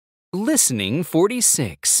Listening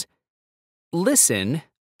 46. Listen,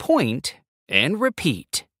 point, and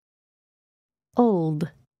repeat.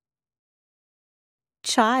 Old.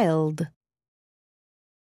 Child.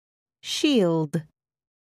 Shield.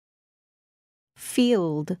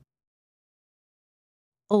 Field.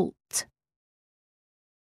 Oat.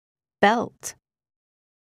 Belt.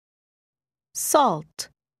 Salt.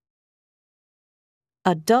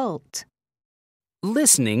 Adult.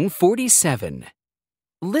 Listening 47.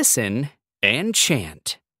 Listen and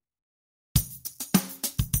chant.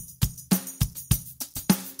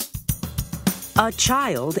 A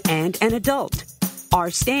child and an adult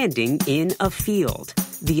are standing in a field.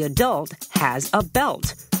 The adult has a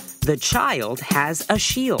belt. The child has a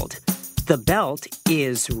shield. The belt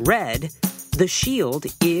is red. The shield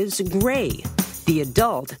is gray. The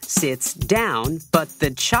adult sits down, but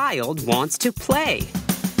the child wants to play.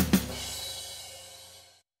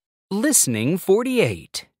 Listening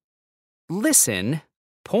 48. Listen,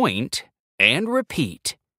 point, and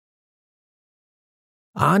repeat.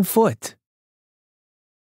 On foot.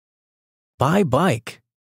 By bike.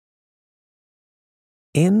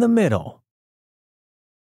 In the middle.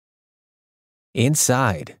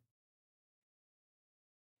 Inside.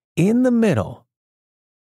 In the middle.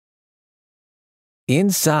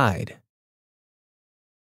 Inside.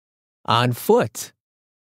 On foot.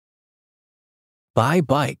 By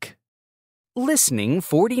bike. Listening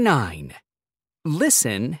 49.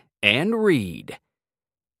 Listen and read.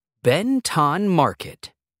 Ben Thanh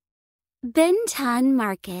Market. Ben Thanh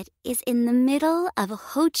Market is in the middle of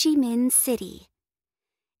Ho Chi Minh City.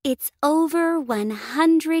 It's over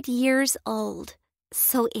 100 years old,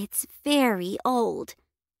 so it's very old.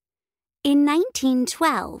 In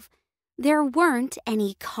 1912, there weren't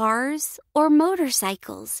any cars or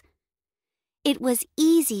motorcycles. It was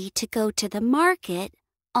easy to go to the market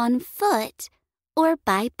on foot or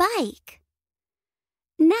by bike.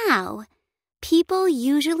 Now, people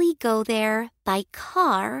usually go there by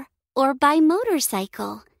car or by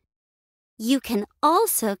motorcycle. You can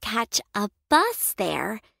also catch a bus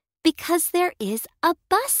there because there is a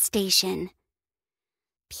bus station.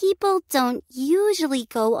 People don't usually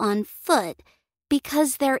go on foot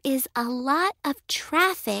because there is a lot of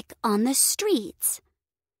traffic on the streets.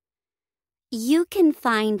 You can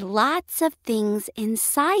find lots of things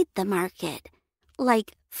inside the market,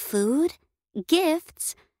 like food,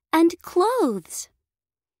 gifts, and clothes.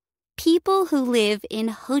 People who live in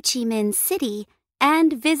Ho Chi Minh City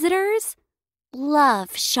and visitors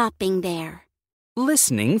love shopping there.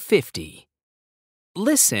 Listening 50.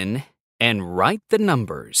 Listen and write the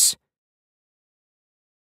numbers.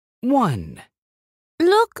 1.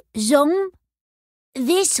 Look, Zong.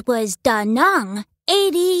 This was Da Nang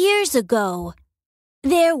 80 years ago.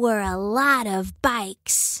 There were a lot of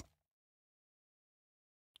bikes.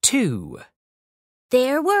 2.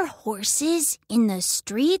 There were horses in the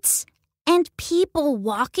streets and people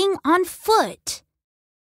walking on foot.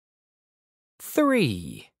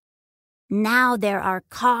 3. Now there are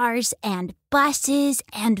cars and buses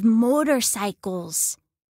and motorcycles.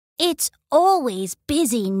 It's always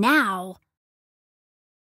busy now.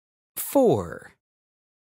 4.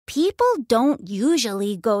 People don't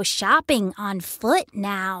usually go shopping on foot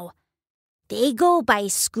now. They go by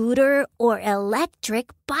scooter or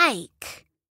electric bike.